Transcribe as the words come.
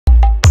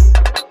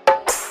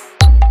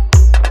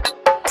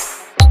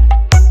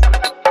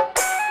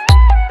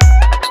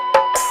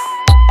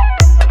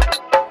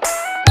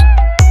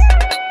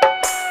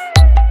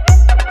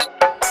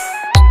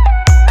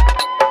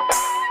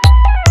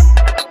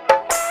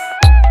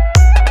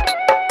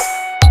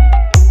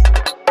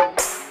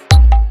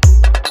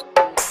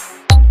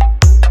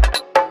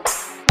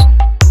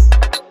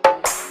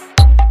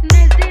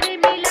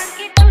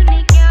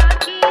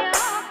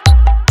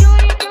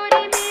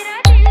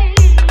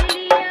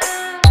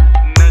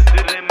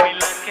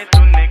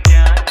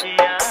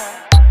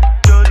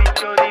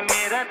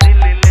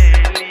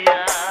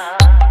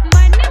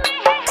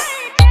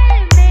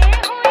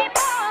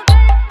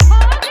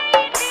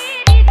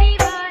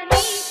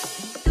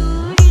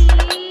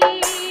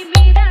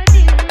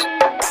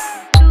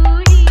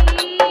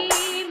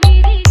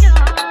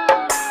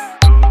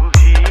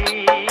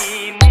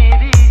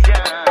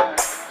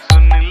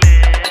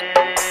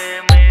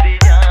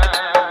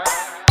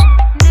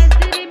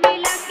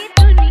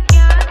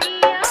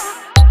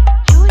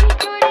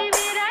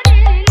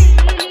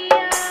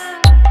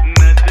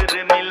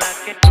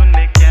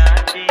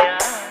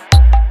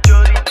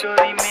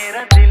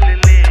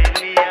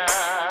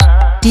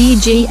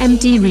DJ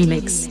MT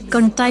Remix,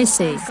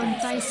 Contaise.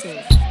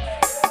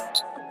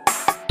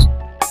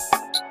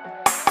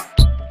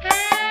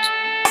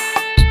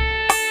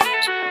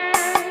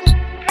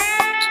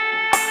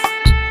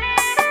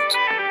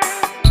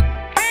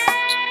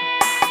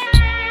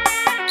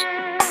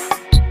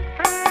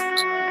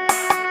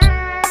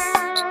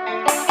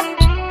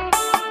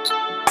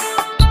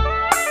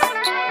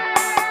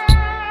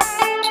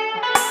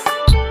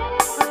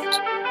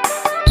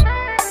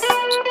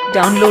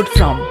 Download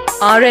from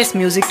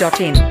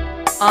rsmusic.in.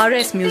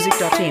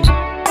 rsmusic.in.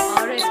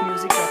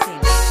 rsmusic.in.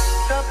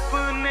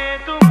 सपने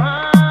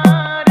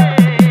तुम्हारे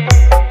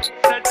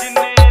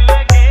सजने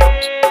लगे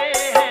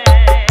हैं,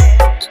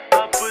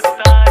 अब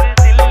तार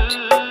दिल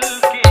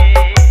के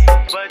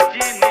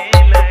बजने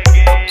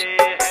लगे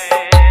हैं।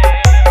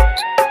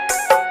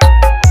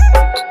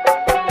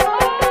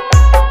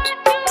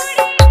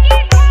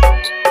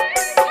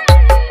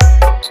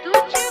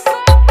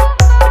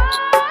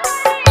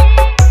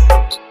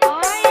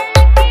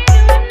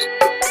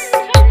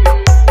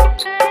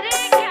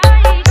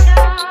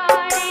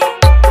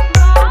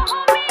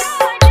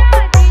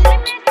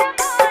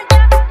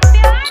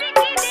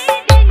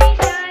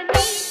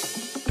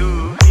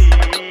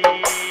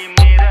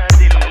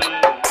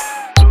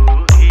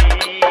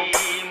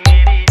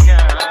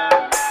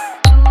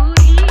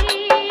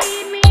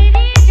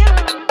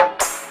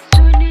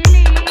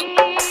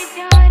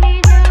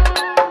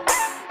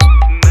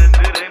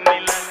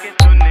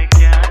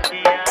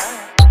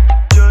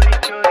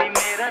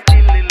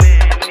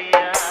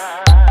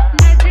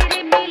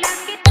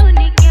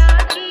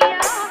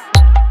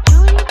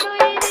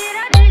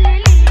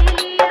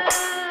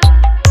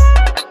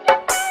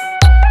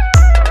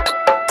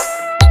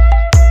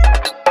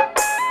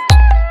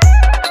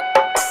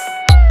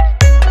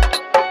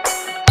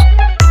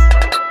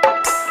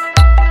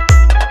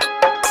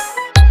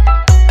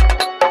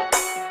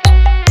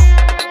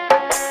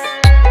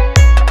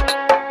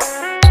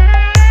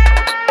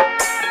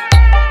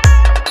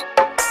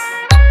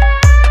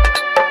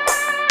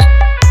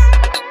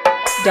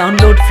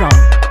 Download from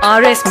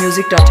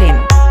rsmusic.in.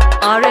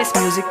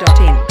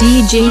 rsmusic.in.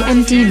 DJ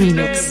MT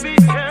Remix.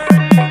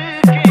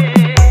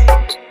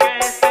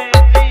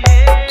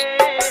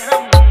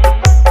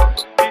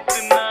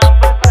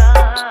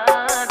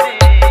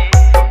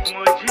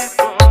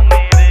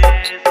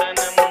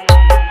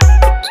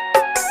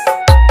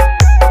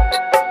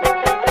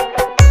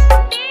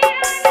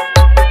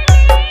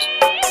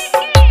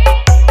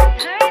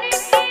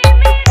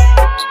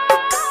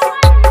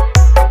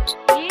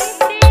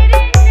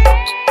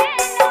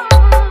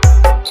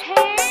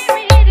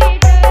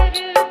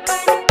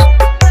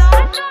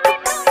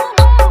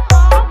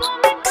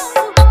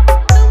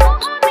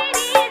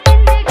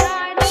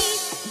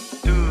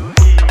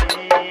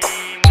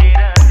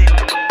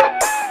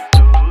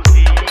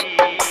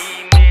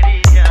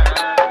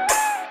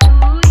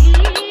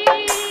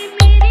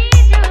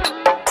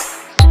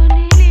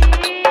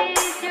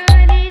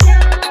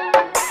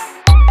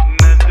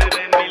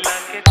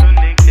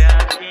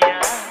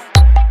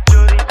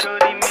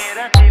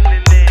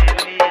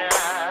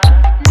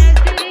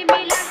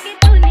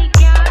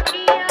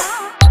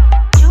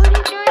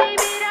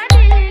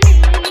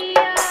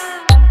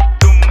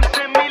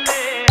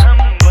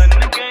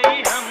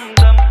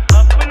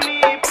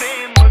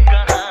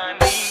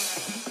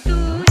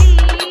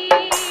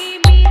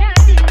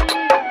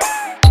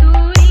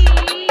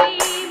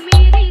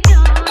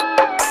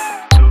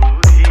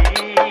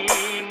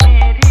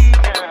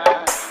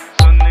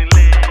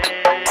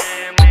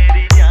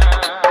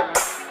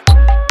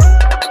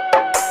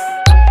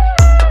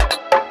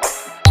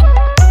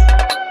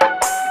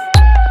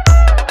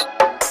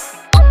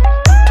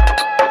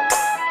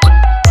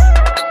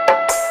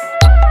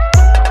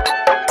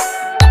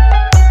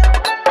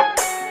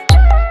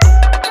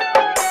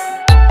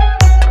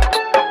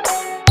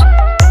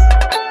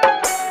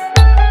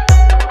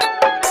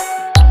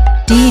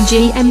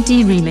 DJ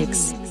MT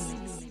Remix.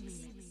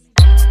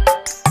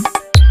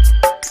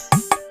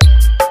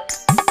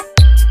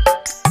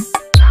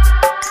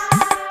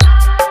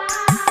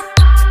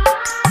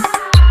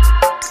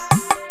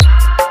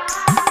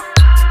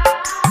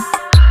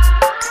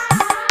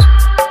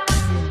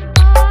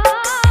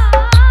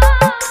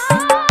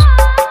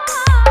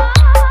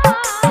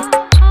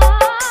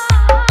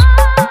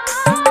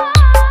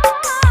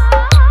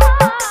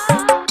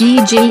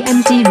 DJ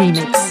MT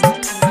Remix.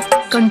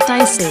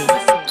 Contaise.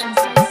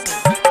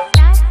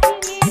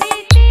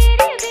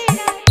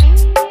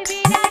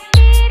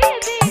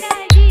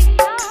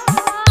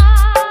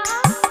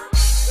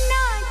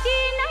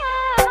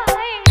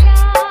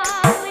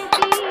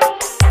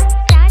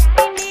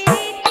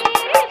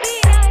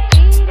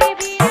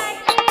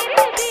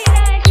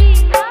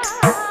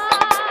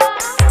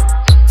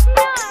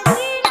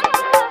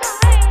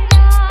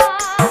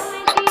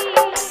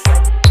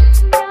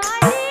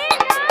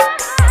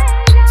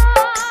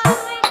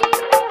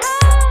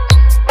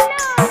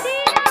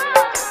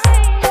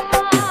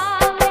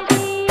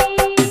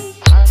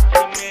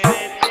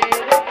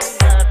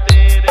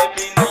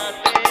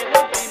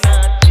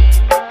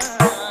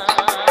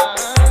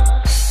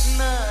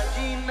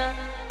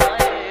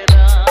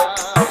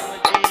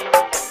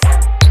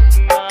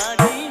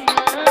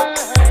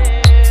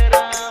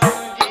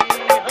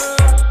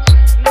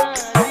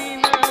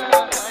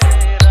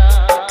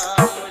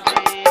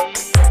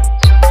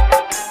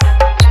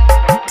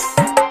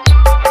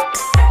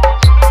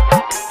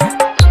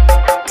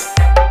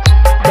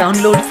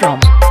 Download from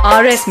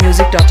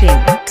rsmusic.in.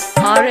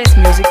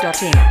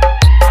 rsmusic.in.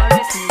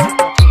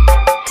 rsmusic.in.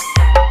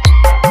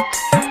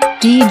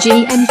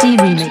 DJ MT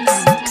Remix.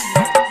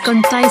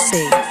 Contai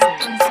se.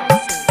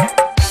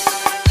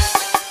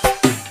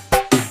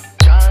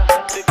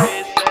 चाहत के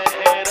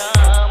सहरा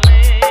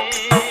में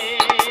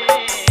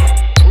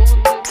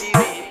बूंद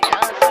गिरी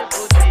प्यास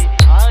बुझी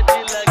आज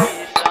लगी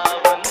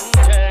सावन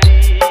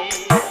झड़ी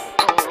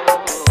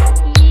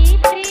ये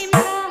प्रेम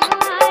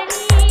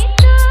कहानी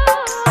तो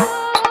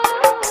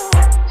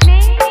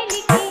मैंने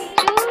लिखी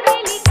तूने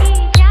लिखी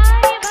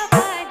जाए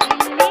वफा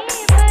दिल में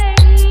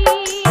पड़ी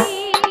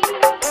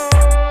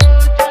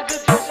जग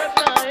जो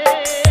सताए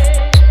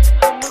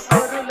हमको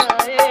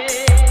रुलाए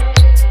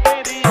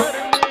तेरी और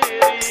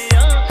मेरी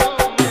आंखों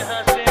में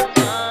हंसे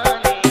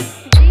पानी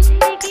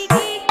जिंदगी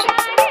के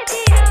चार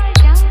तेरा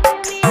जान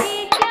मेरी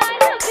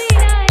जान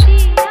बिना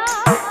जिया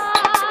ना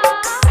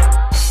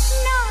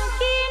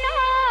की ना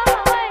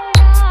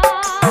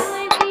राम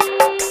जी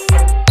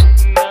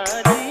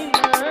नारी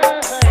ना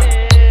है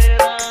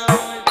राम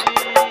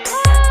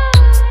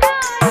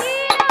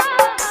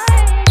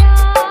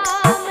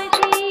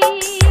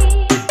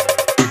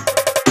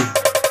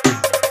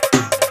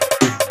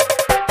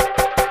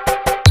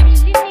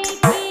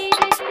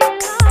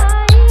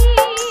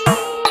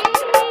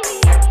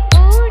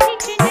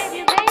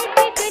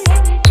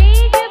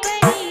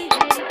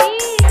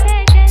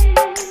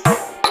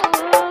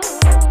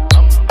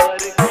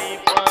अंबर की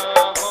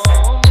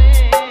बाहों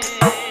में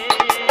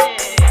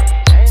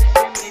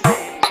ऐसे मिले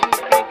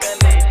मिलके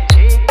गले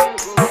एक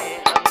हुए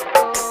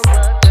हमको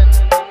बदन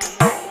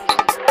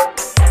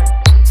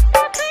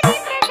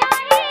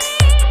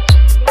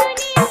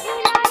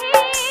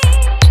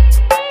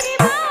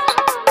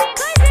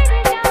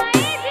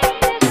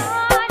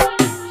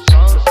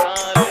सौ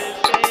साल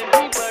से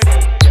भी बड़ी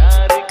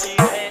प्यार की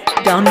है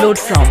Download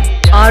from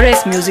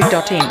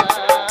rsmusic.in.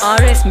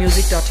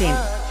 rsmusic.in.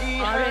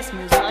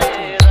 rsmusic.in.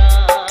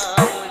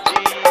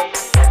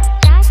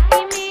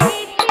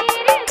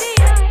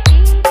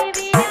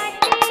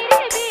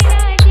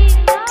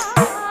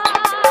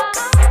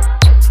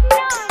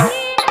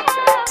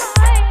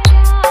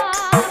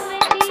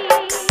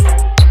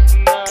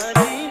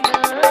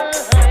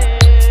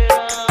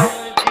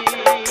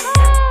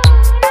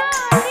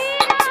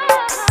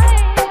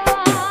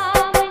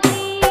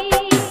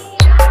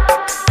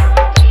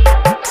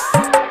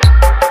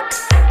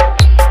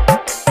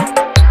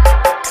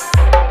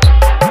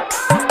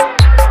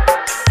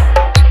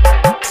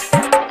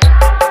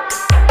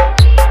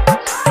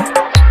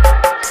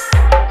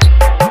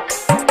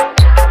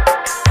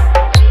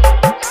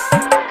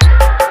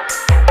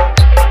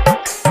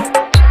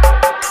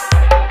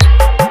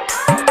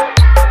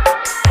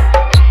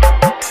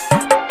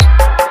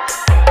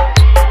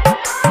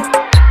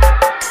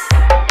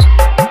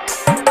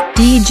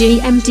 DJ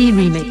MT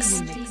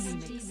Remix.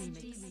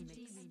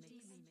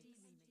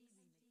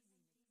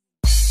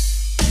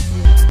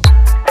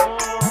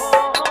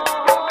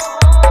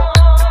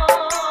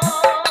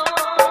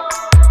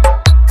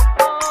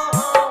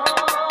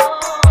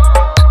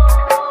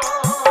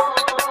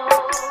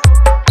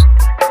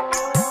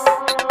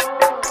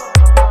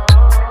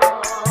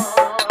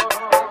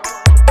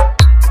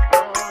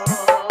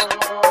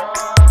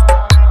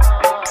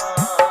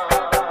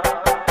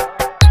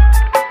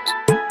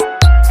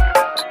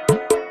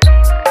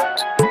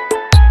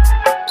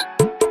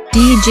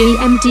 DJ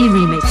MT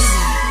Remix.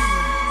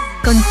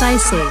 Contai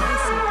se.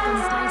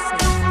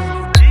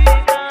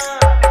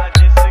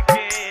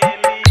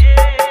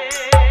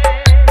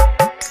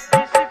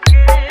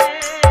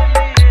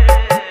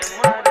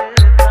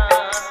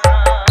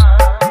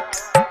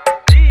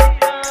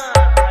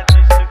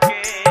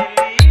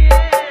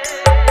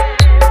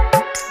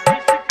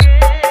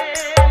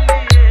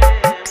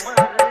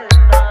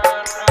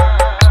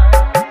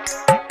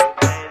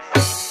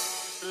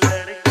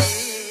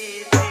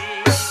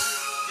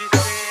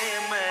 जिसे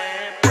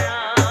मैं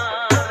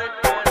प्यार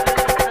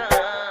करता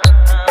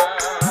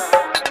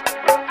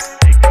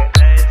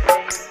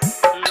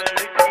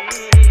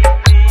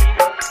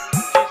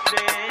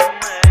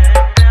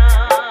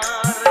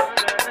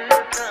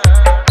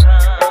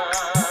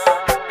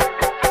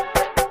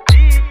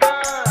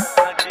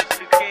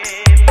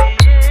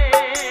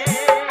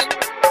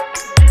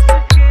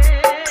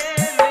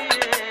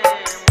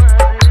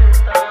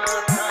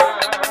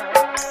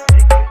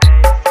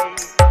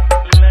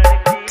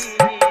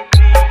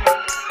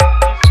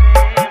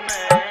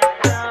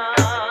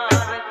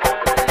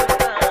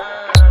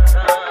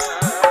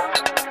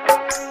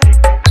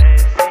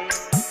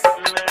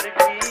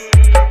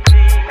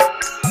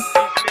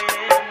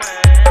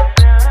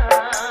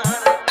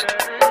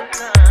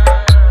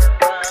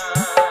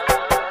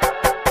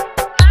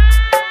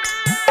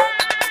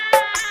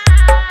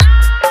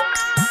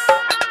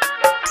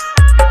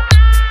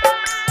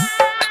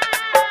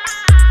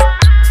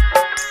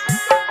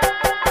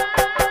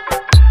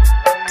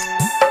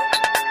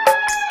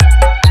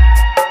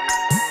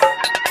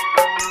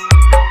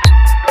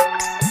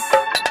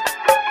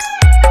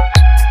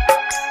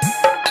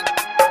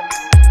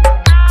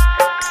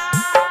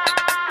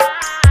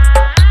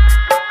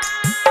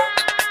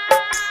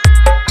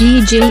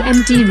DJ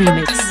MT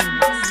Remix.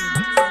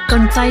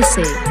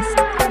 Contaise.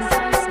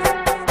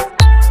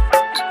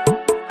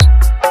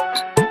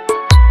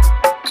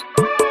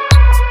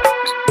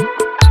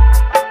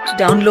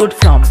 Download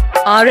from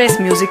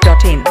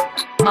rsmusic.in.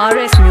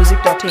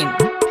 rsmusic.in.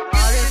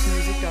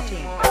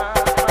 rsmusic.in.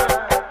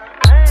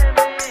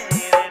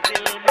 मेरे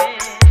दिल में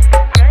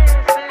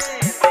कैसे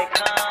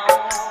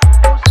दिखाऊं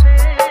उसे,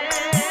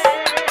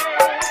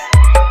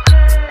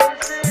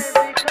 कैसे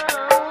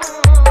दिखाऊं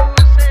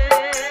उसे,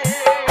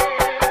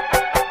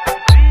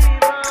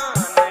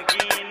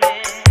 दीवानगी ने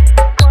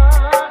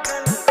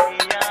पागल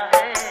किया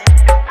है,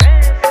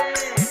 कैसे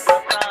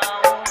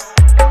बताऊं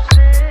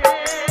उसे,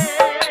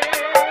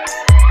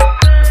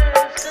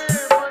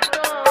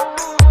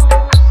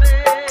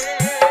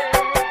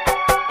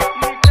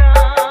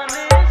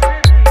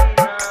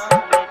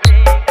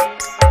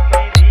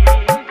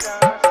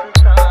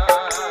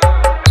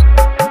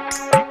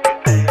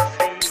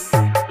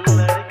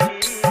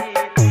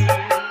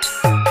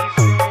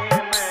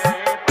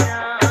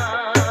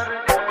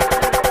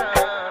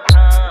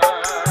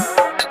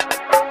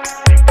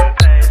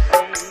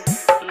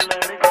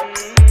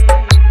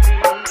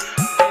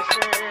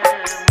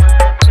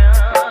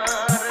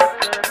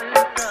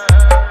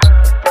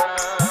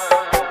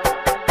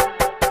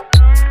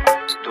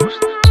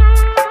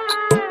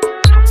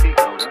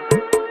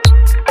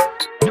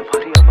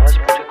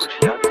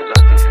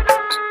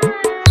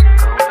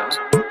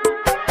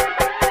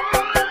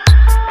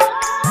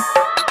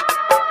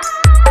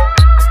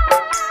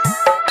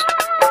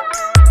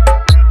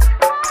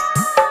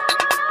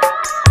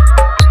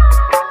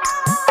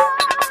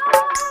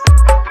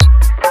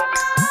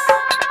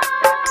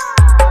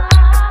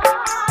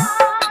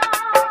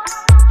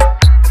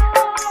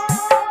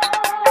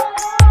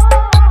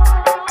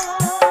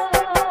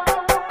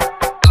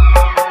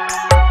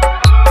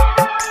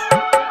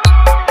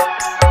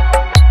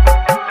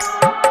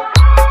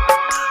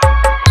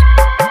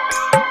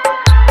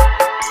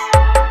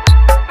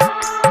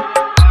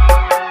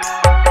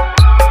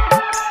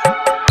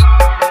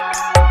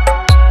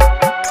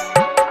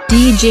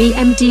 DJ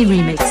MT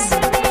Remix.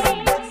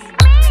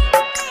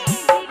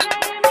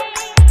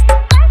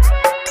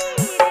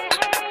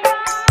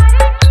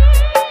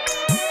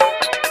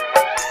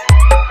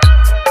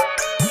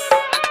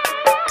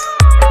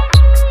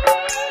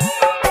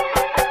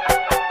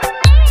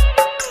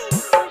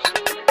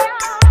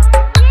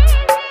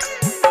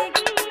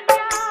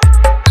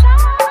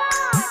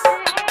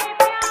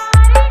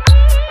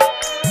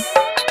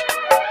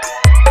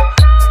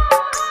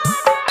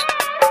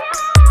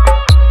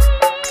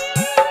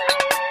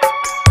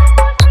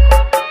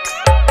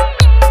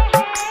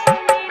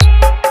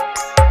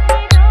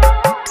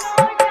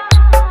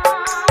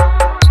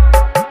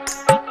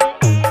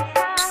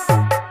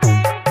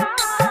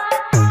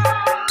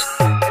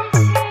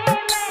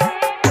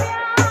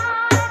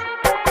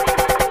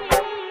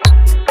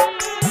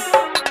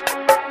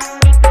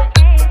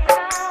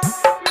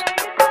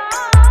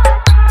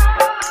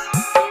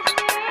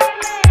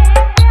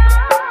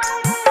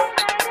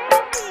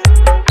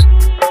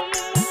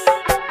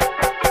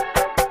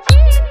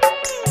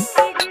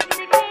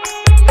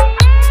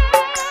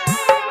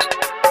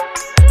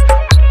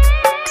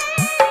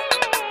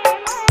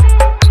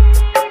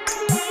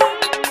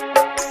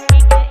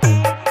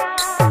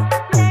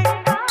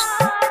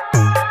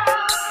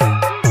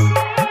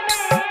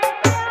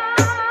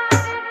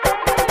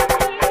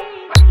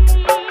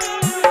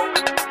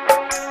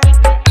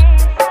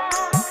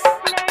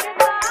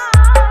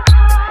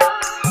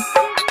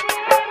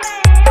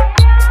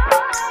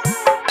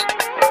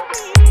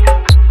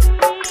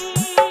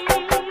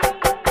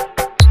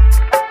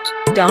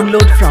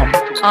 Download from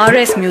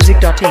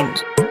rsmusic.in.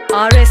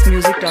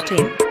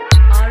 rsmusic.in.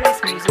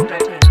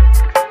 rsmusic.in.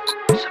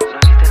 सपना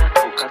की तरह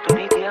धोखा तो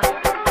नहीं दिया?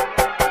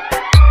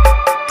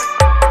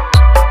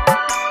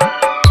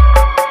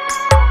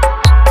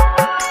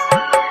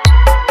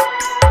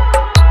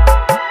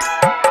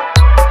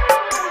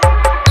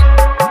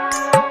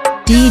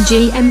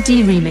 DJ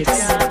MT Remix.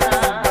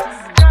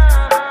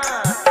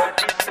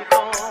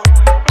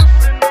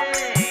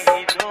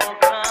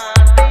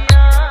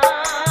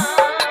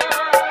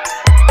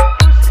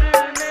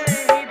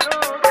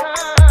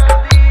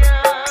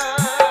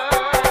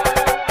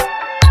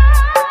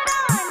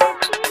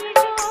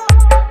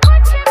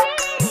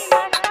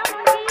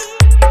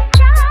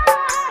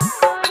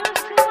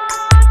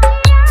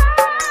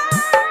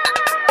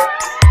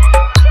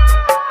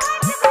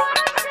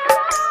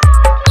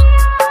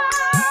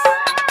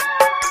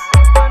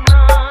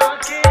 बना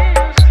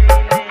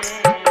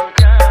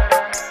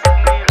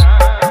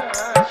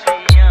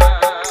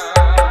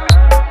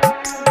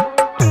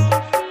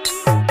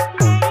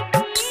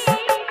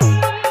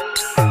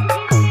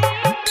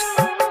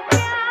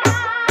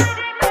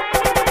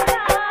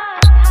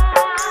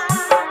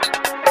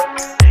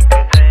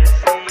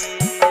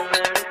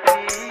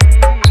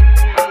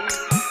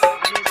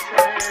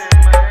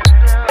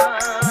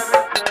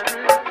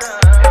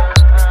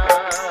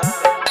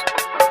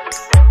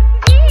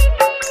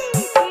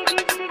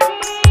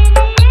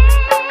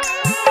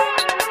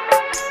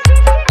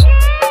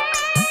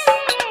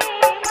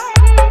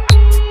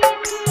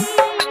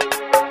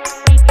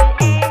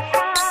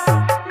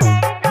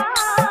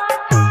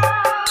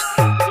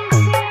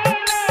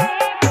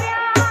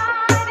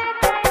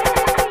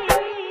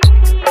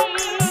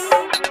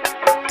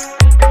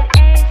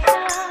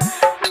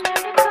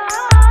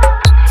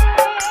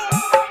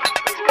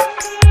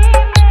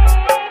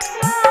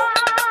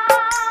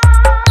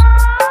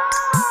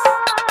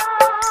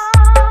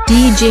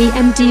DJ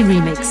MT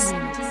Remix.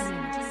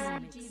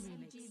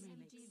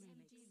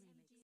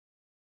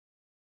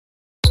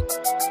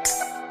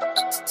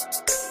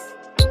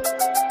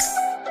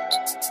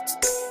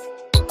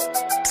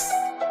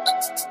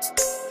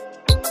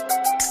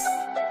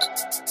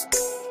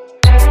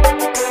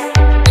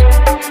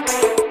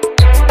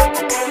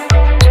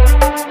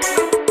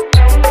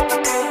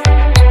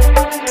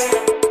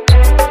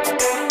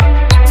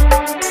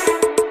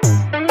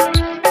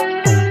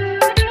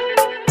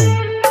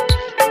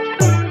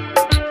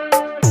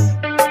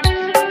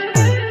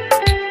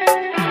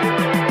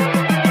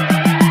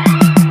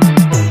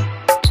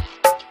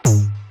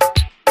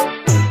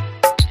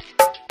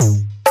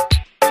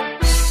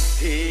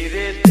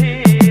 धीरे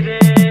धीरे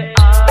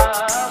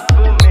आप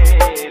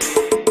मेरे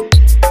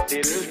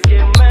दिल के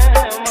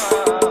मेहमान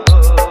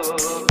हो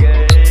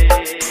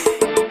गए।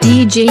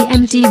 DJ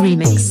MT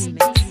Remix.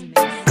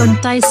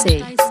 Contaise.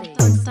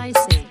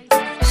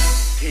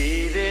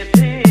 धीरे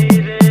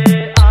धीरे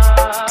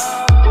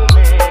आप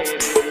मेरे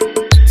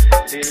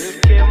दिल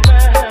के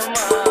मेहमान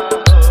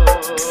हो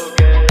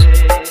गए।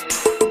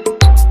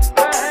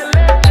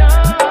 पहले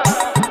जान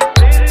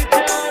फिर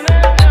जाने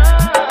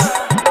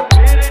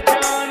फिर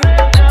जाने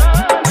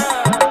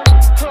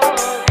हो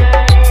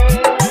गए।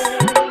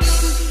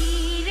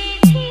 धीरे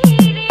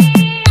धीरे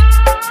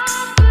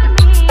आप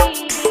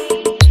मेरे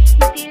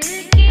दिल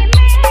के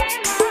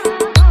मेहमान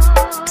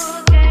हो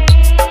गए।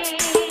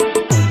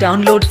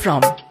 Download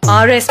from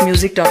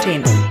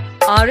rsmusic.in.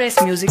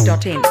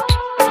 rsmusic.in.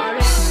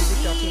 rsmusic.in.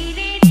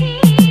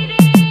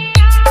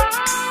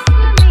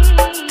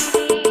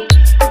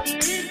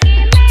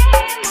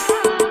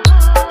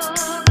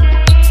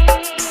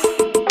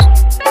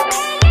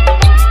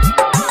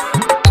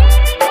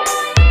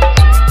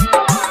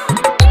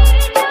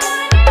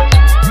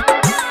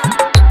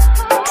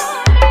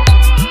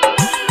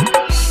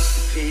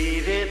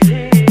 धीरे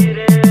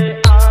धीरे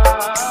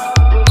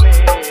आप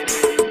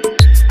मेरे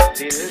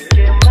दिल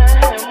के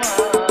मेहमान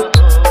हो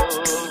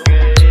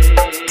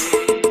धीरे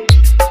धीरे आप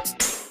मेरे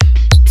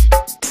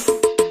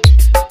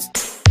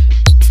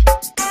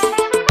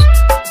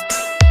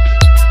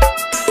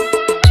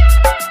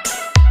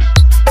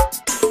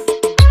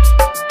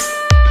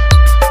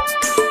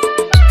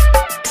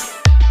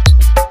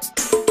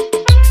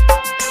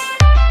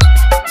दिल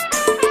के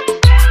मेहमान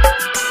हो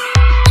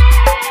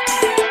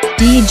गए।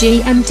 DJ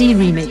MT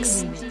Remix.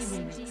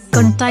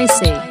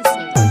 Contaise.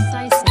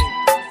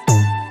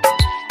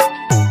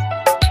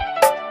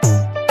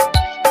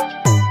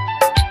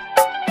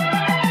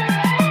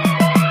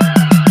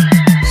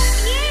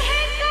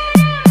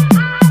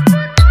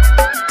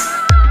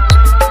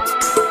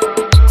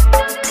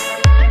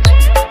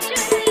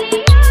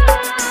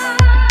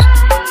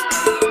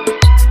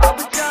 अब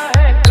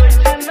चाहे कुछ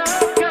ना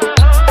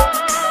कहो,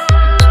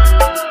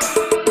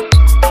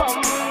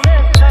 हमने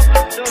सब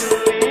सुन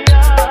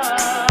लिया।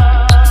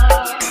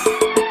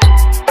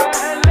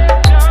 पहले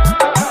जान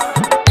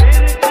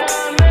फिर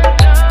जाने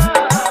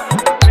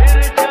फिर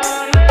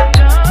जाने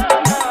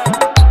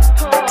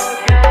हो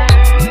गए।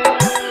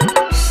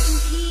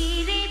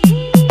 धीरे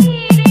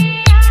धीरे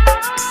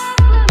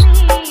आप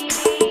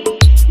मेरे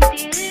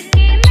दिल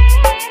के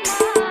मेहमान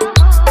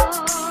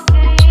हो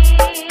गए।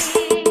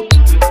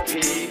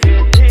 धीरे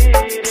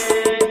धीरे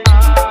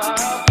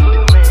आप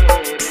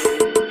मेरे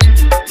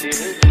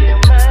दिल के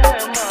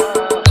मेहमान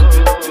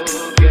हो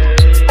गए।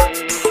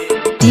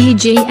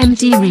 DJ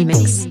MT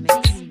Remix.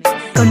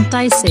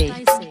 Contaise.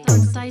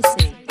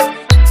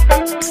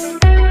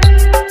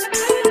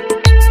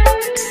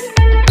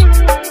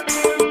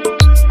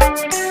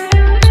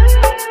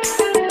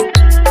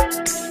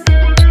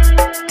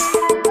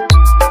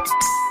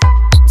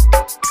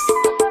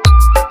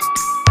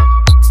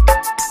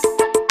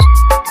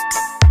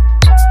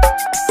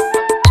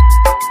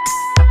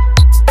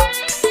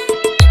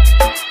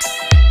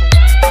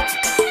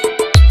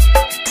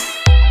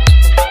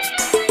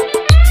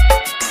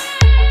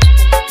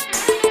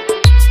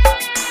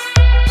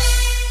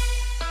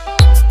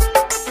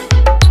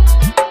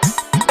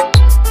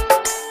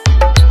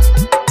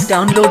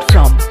 Download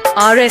from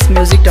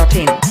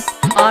rsmusic.in.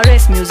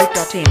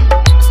 rsmusic.in.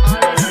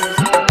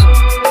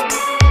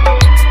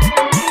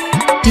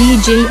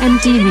 DJ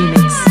MT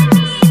Remix.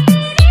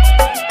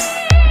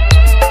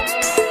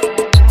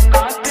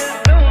 कातिल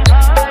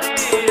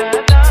तुम्हारी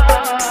अदा,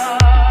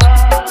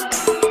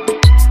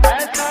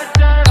 ऐसा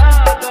चढ़ा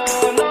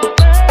दोनों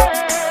पे।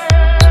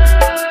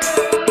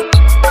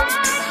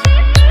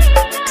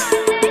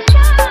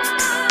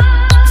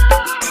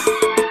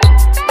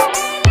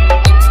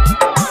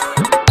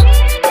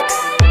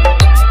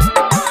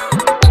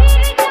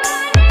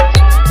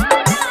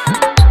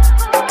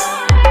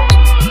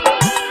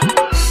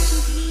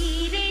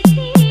 धीरे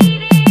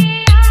धीरे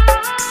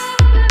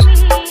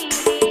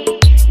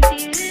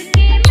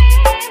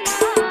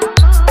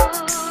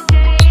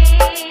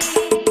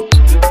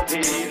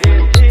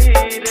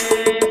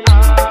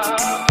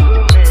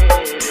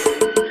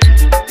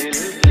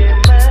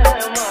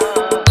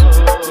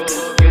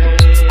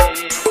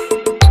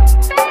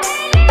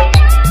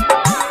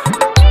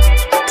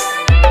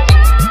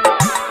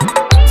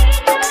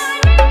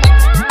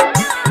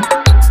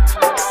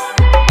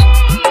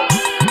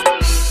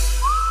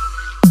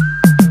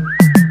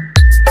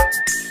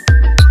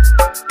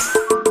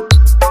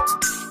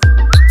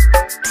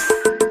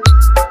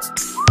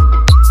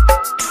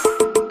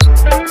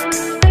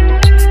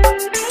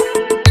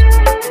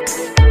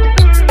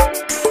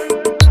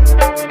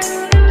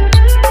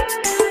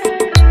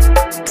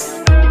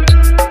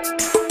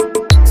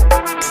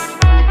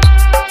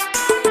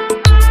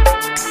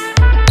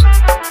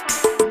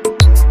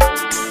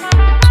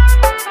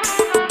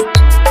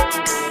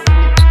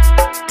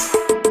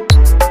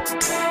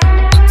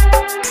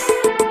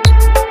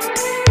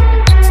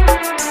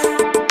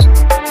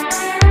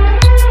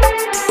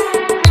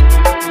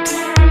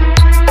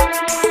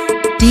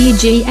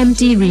DJ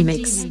MT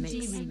Remix.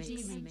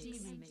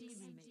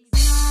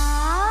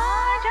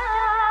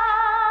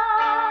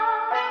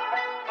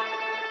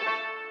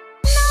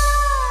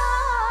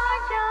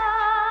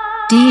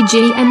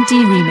 DJ MT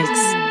Remix.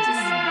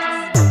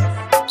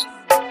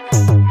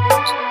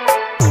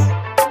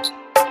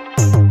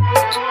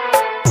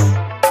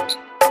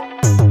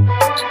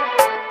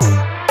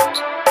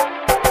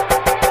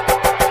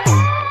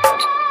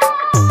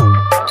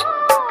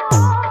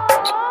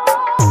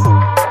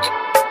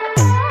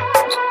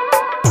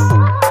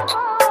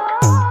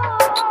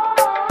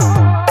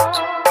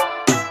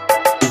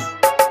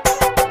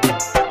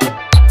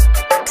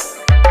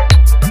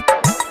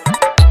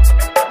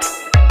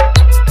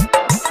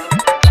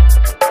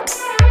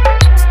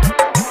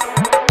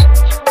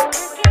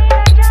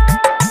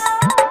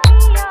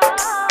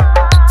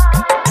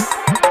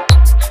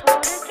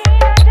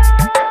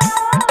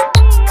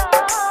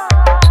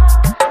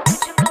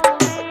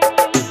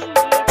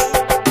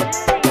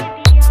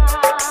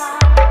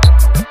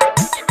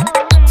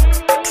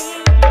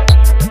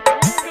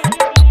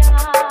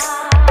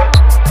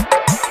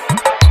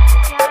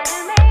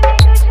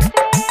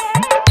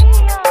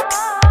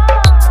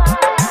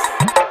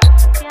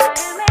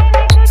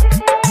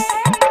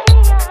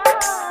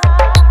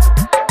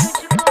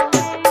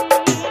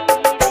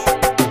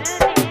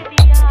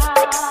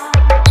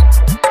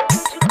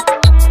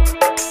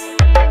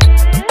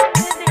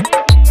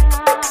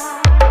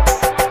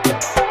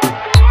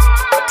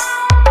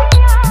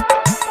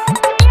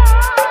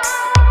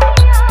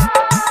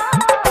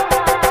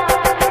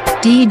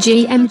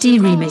 DJ MT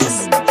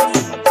Remix.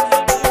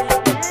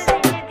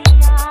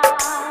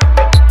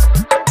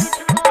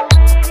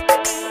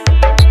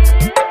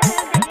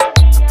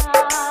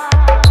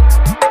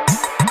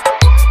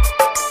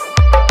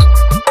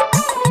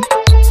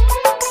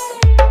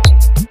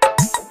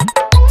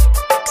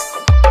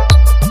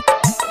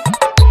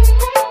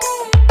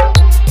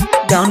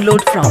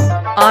 Download from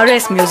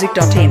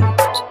rsmusic.in.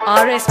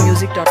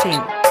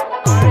 rsmusic.in.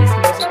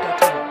 rsmusic.in.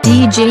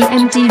 DJ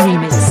MT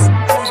Remix.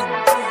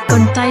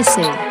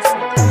 Contaise.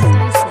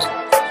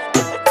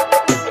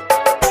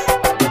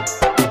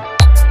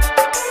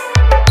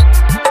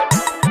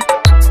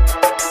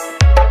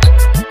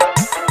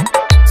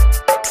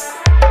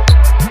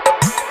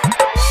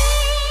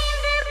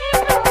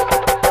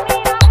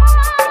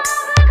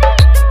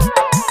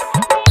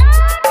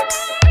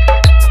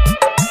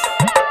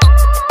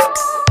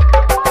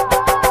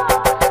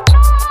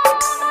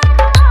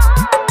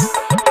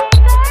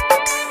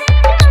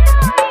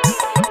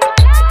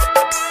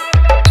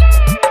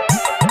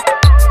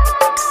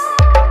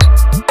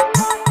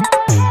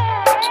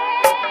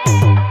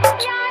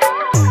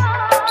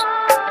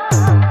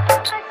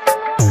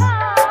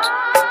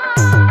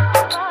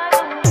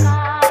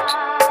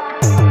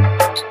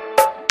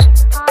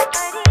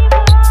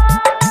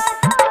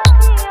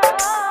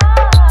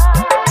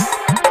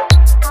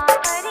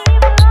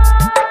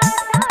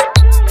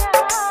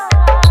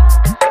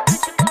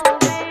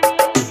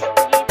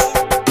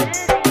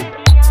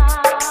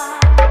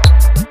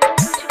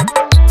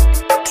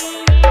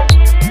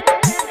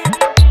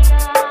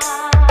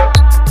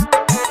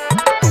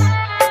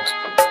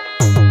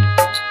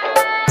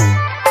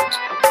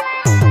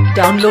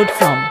 Download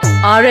from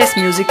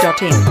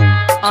rsmusic.in.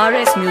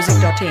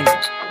 rsmusic.in.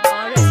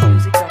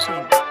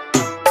 rsmusic.in.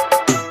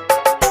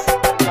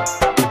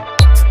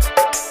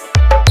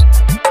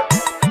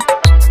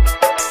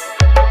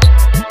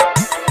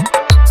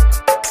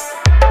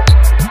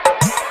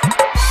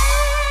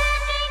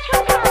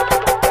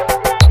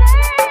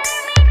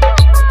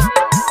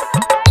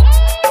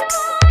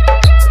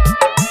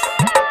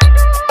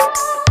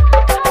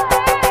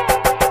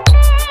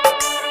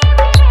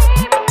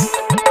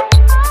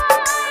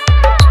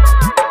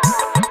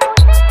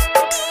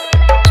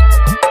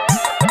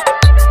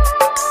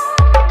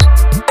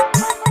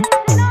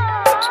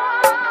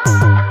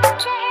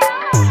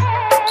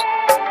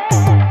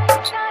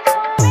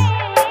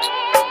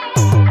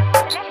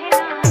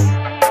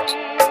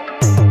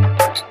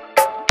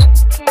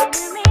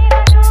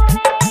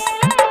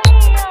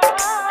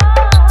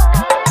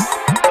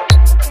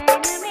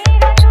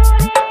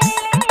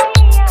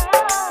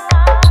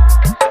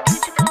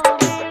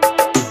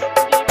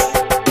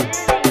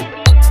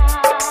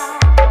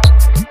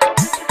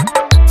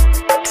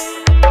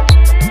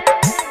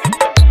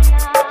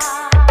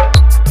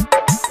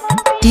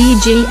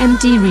 DJ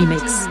MT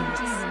Remix.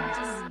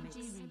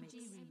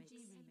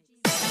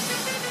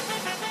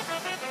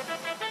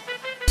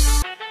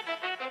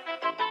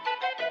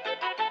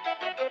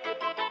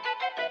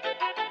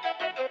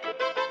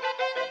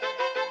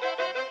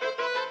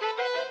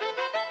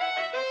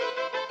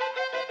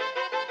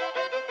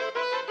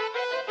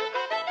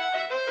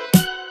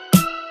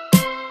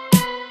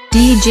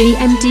 DJ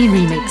MT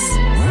Remix.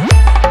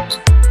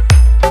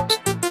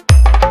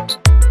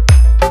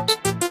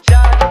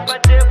 4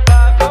 बजे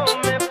बागों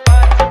में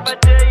 5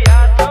 बजे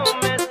यादों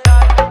में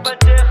 7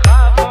 बजे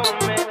ख्वाबों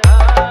में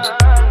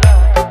आना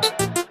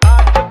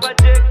 8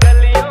 बजे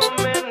गलियों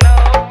में 9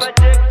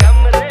 बजे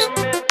कमरे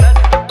में 10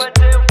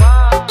 बजे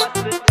वापस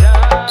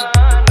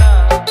जाना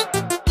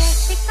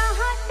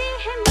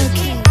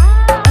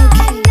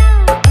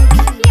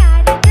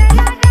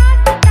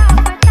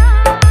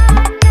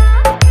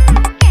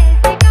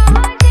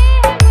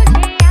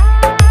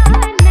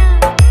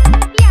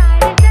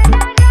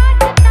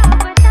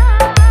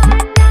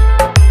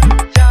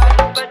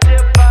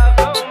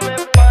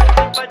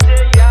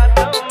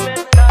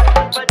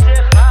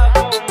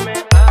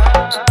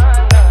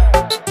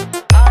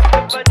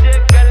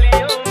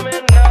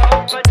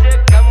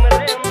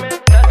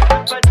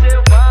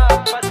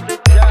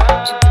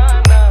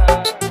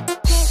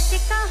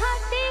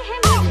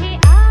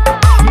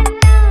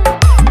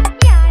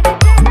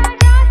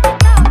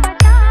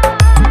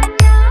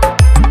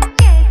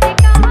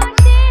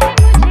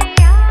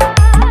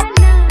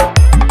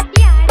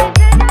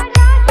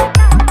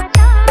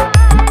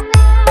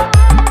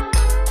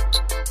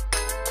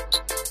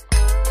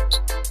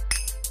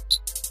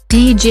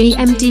DJ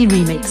MT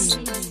Remix.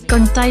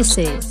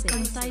 Contaise.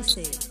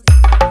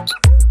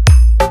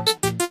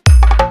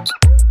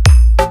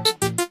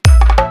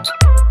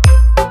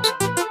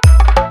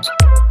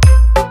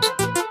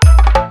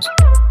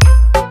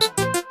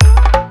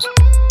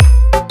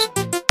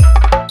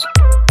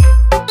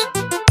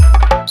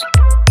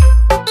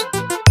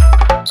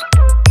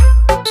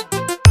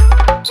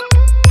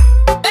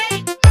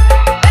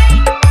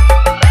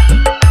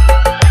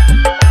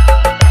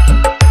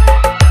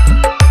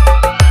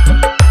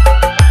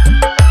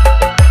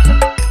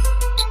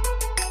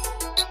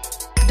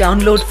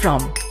 Download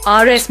from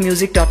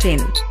rsmusic.in.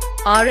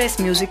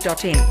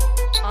 rsmusic.in.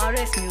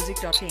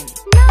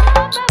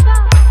 rsmusic.in.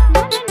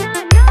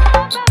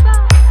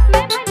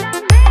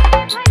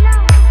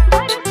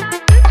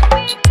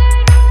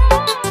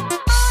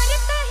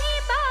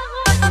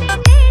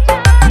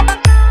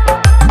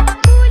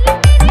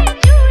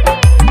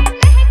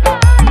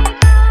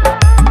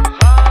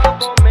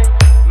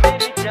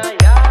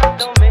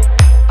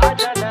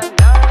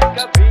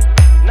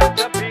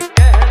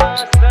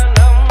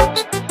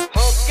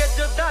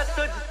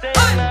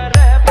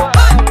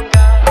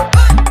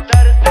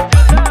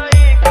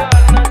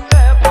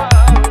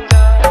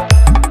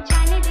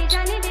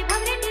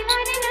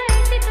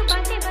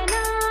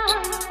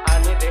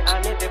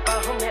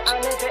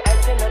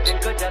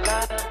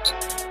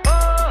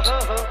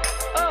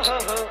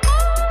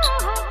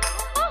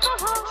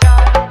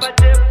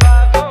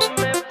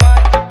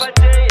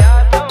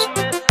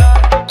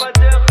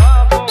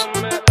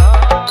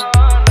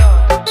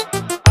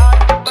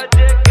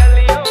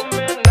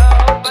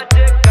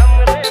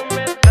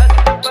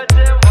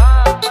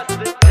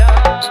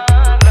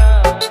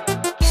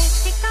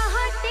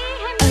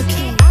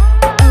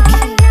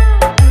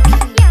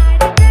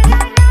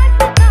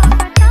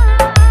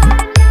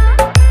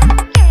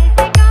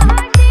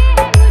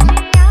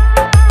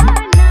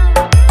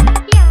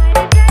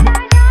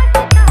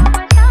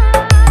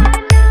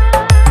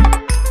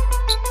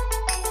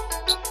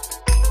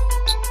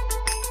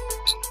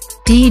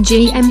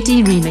 DJ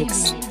MT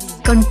Remix.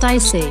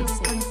 Contaise.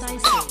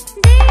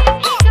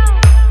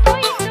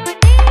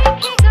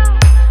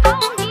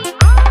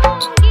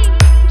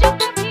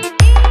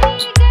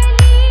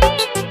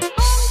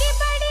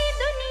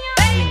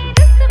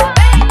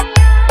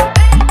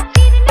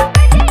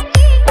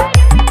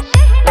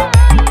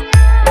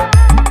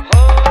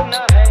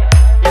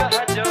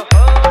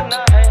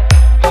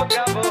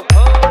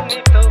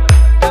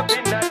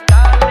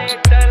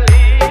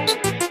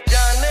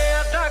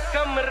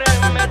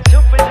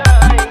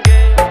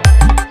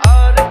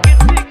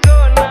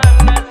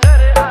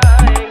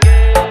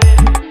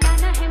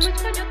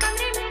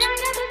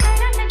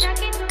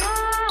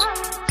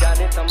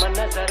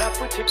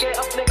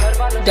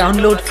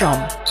 Download from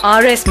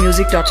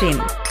rsmusic.in.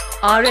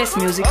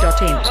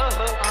 rsmusic.in. rsmusic.in.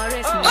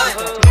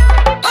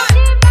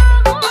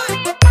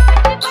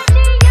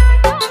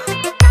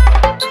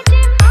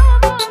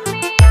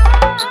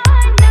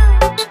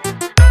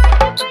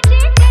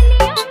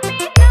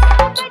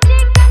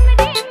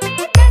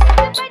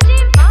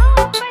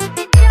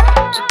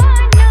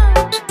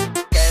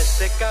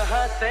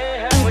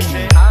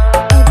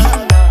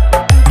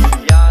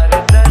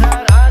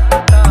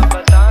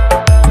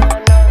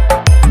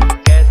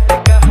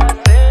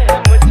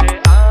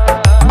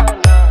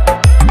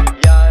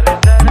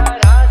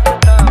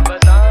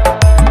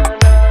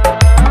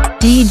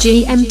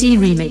 DJ MT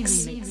Remix.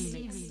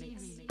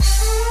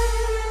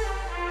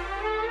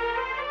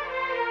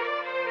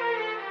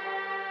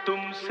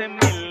 तुमसे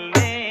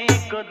मिलने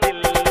को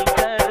दिल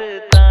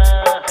करता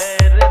है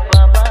रे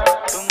बाबा,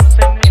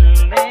 तुमसे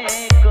मिलने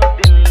को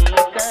दिल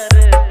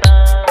करता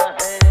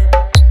है,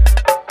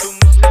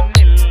 तुमसे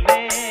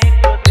मिलने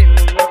को दिल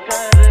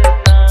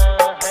करता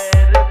है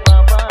रे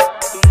बाबा,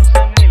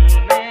 तुमसे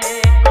मिलने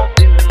को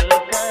दिल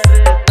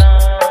करता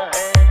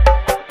है,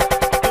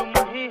 तुम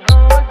ही हो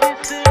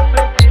जिस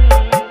पे दिल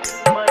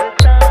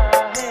मरता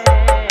है,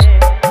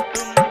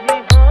 तुम ही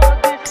हो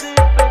जिस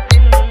पे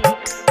दिल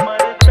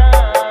मरता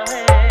है।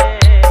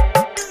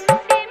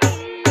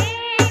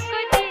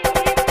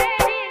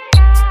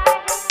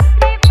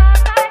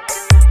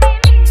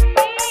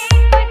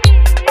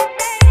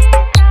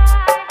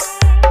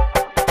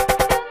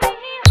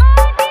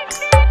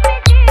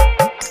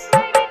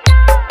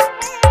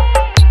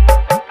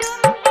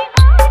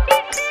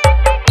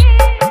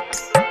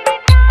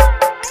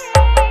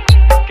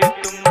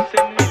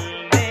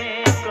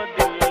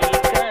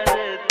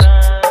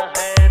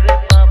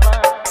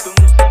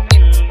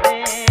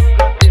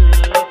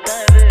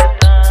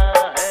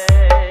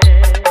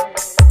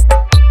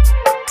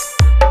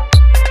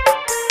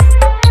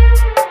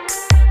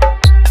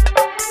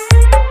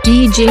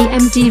 DJ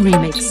MT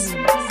Remix.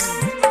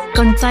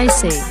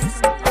 Contaise.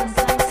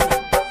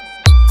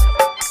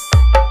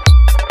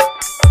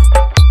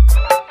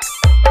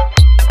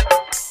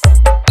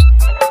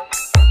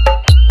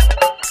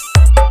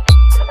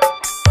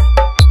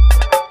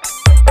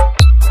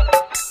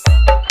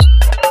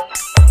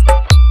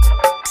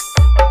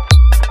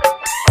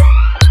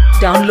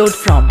 Download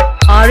from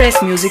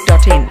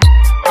rsmusic.in.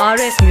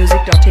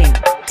 rsmusic.in.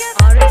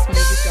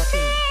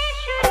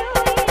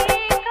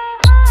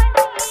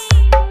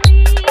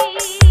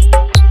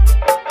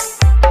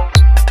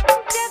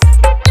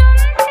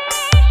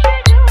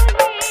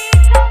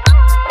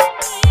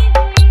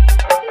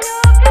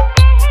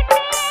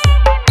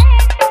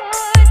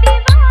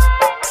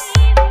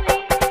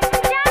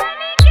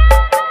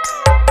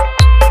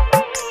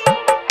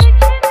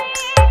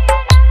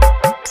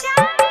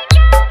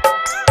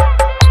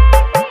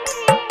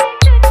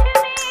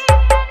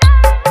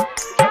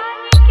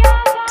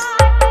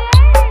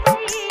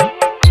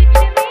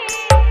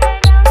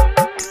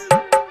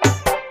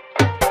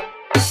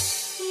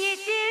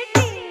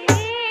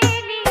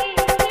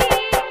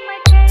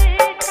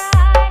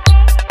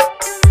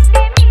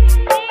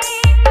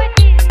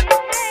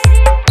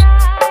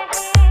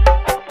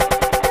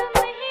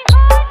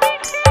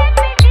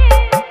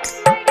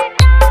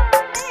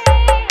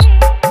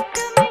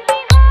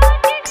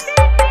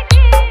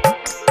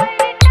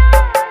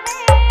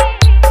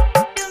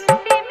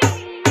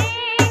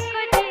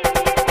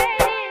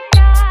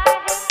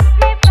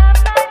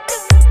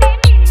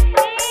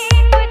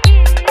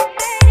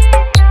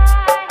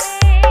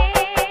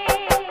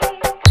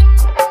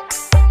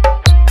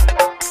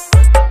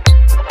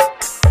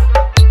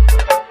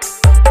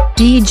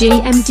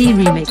 DJMT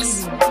Remix.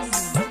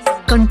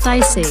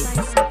 Contaise.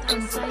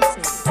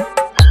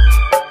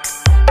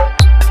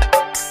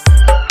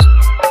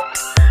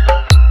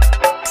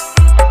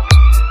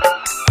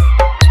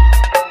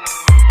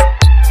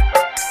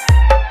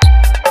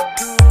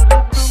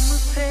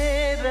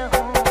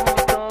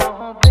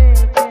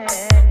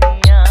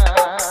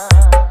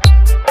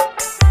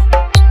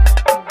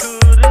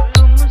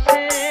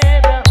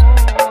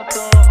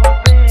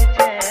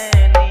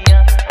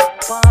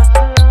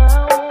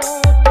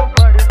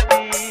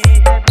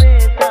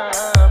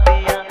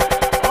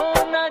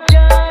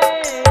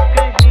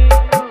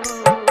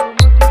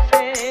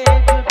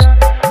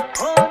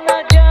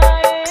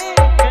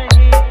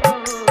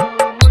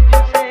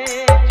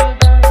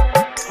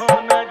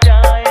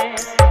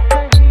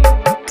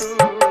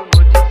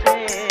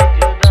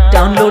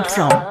 Download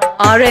from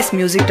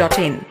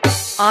rsmusic.in.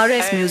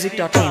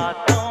 rsmusic.in.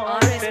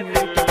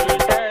 rsmusic.in.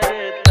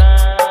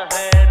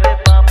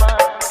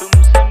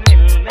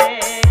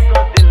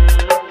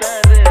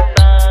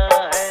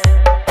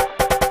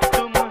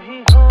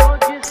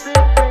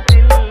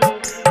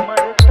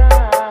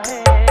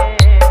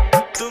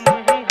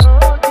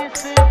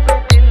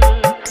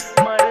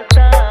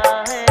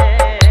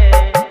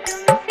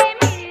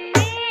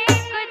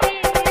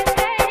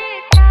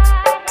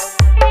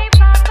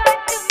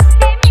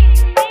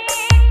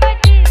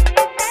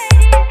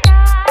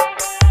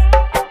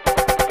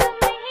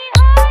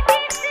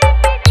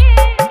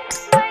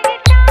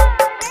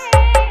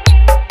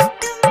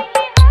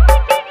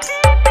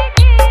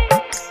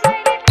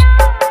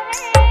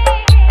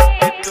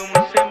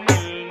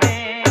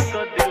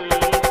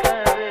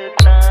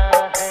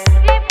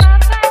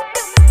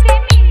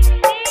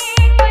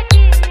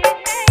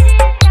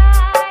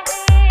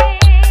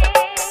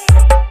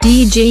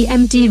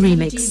 DJMT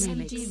Remix.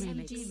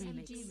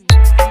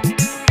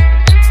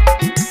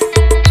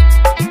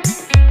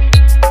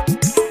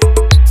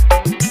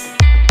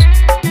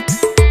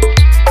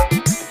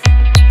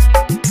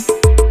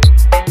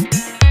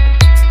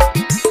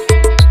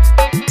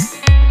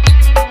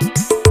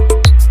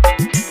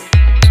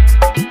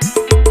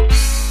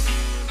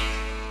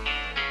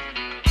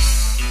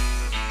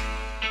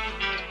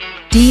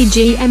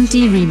 DJMT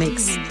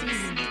Remix.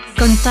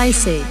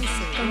 Contaise.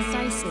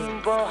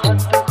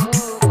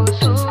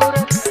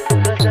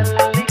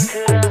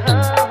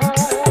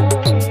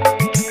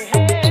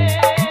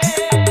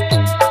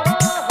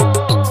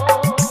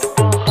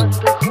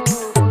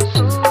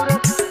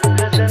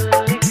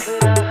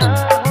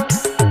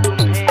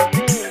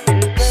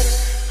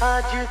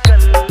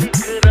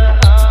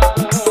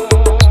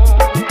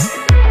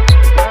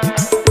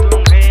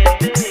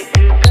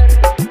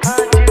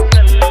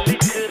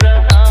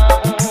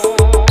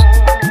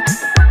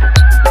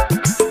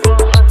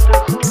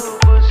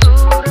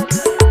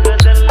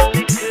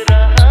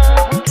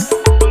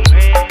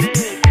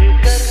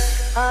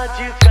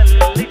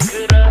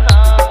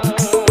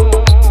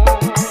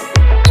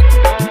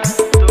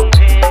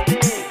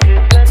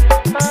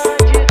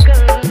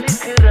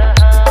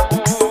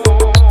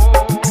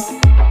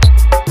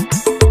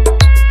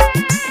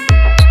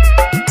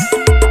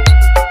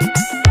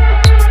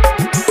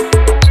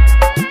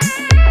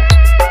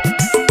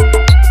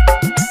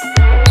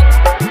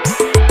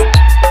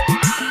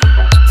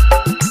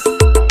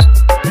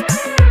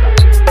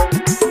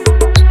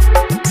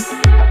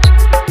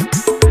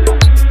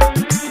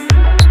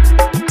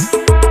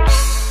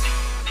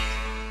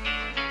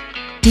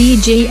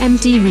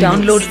 DJMT Remix.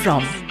 Download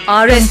from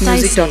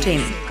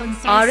rsmusic.in.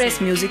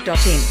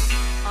 rsmusic.in.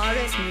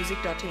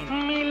 rsmusic.in.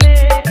 मिले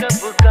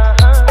कब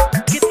कहाँ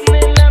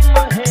कितने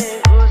लम्हे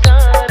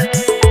गुजारे,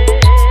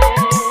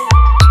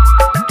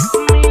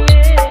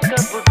 मिले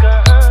कब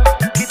कहाँ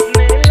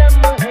कितने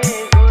लम्हे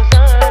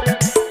गुजारे,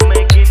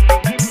 मैं गिन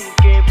गिन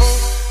के वो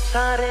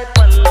सारे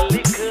पल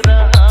लिख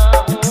रहा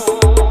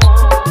हूँ।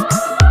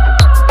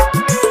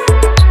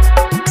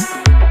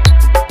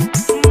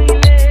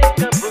 मिले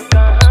कब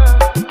कहाँ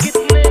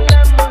कितने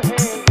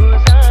लम्हे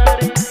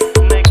गुजारे,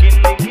 मैं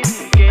गिन गिन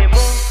के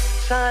वो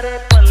सारे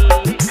पल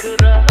लिख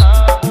रहा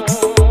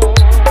हूँ।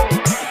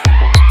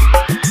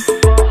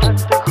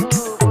 बहुत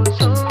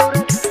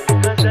खूबसूरत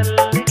गजल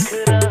लिख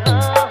रहा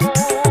हूँ।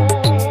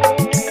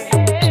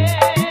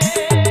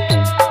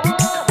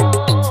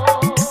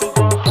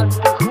 बहुत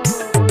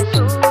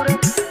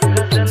खूबसूरत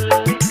गजल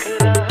लिख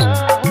रहा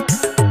हूँ।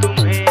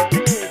 तुम्हें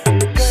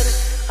देखकर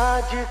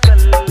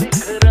आजकल लिख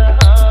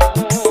रहा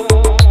हूँ।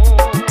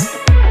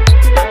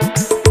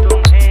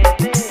 तुम्हें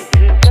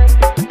देखकर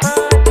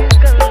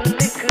आजकल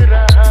लिख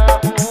रहा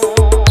हूँ।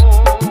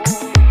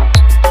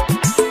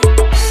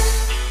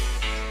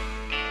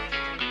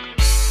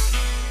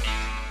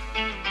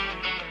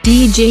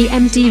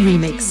 DJMT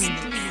Remix.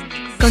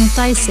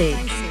 Contaise.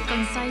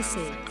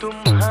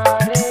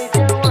 तुम्हारे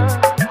जवां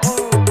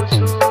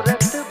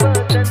खूबसूरत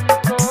बदन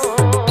को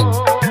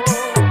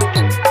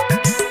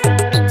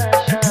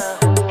तराशा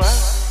हुआ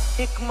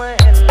एक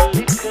महल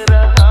लिख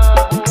रहा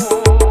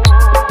हूँ।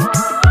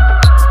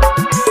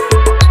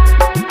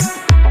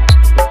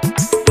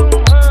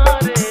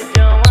 तुम्हारे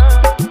जवां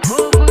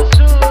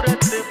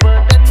खूबसूरत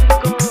बदन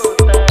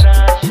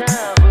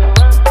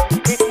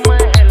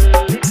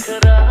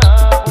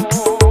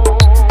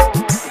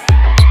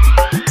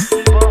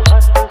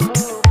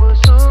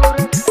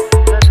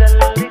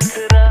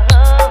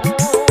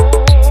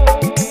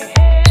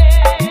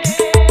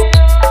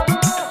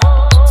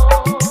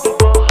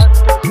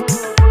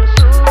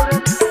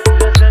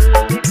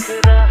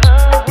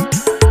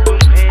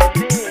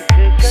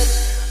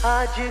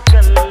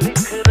आजकल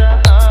लिख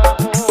रहा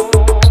हूँ,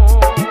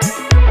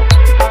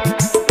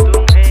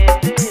 तुम्हें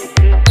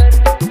देखकर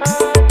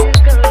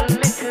आजकल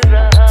लिख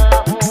रहा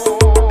हूँ।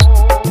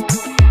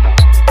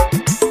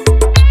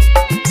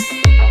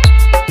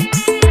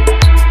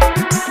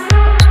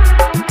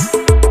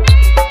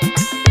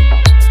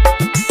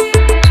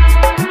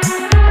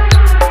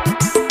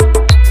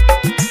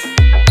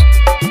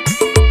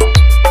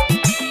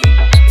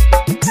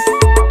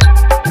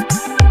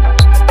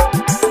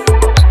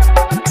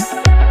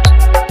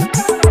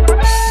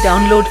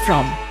 Download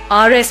from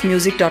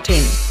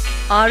rsmusic.in.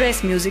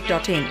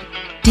 rsmusic.in.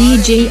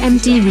 DJ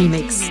MT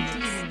Remix.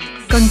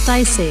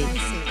 कंताई से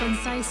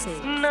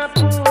न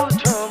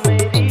पूछो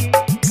मेरी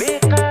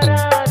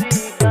बेकरारी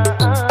का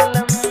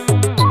आलम,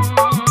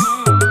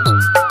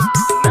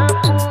 न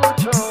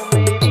पूछो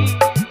मेरी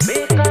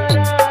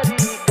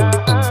बेकरारी का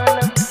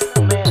आलम,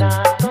 मैं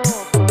रातों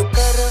को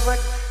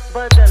करवट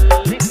बदल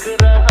लिख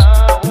रहा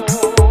हूँ।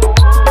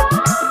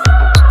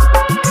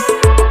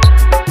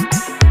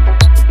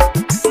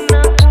 न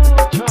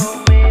पूछो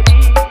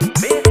मेरी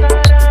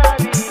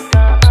बेकरारी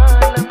का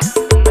आलम,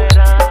 मैं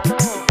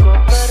रातों को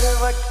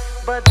करवट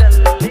बदल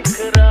लिख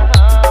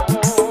रहा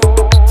हूँ।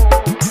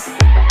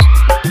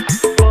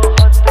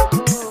 बहुत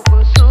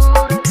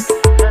खूबसूरत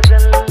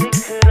गजल लिख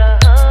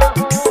रहा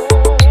हूँ।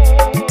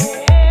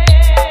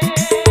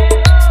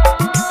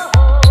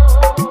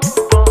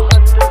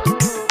 बहुत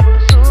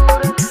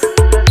खूबसूरत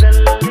गजल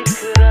लिख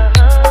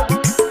रहा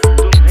हूँ,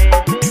 तुम्हें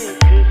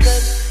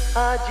देखकर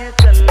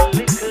आजकल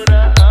लिख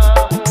रहा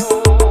हूँ।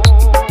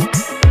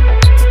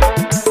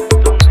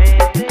 तुम्हें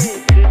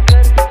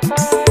देखकर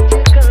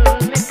आजकल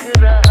लिख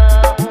रहा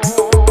हूँ।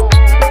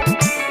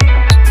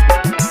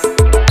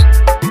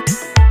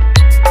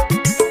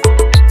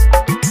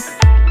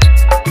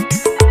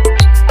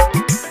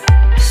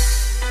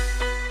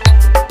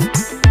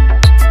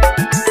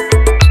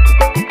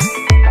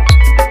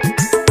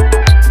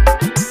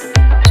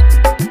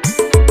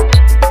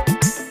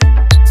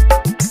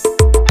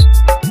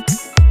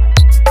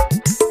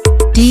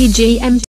 DJ MT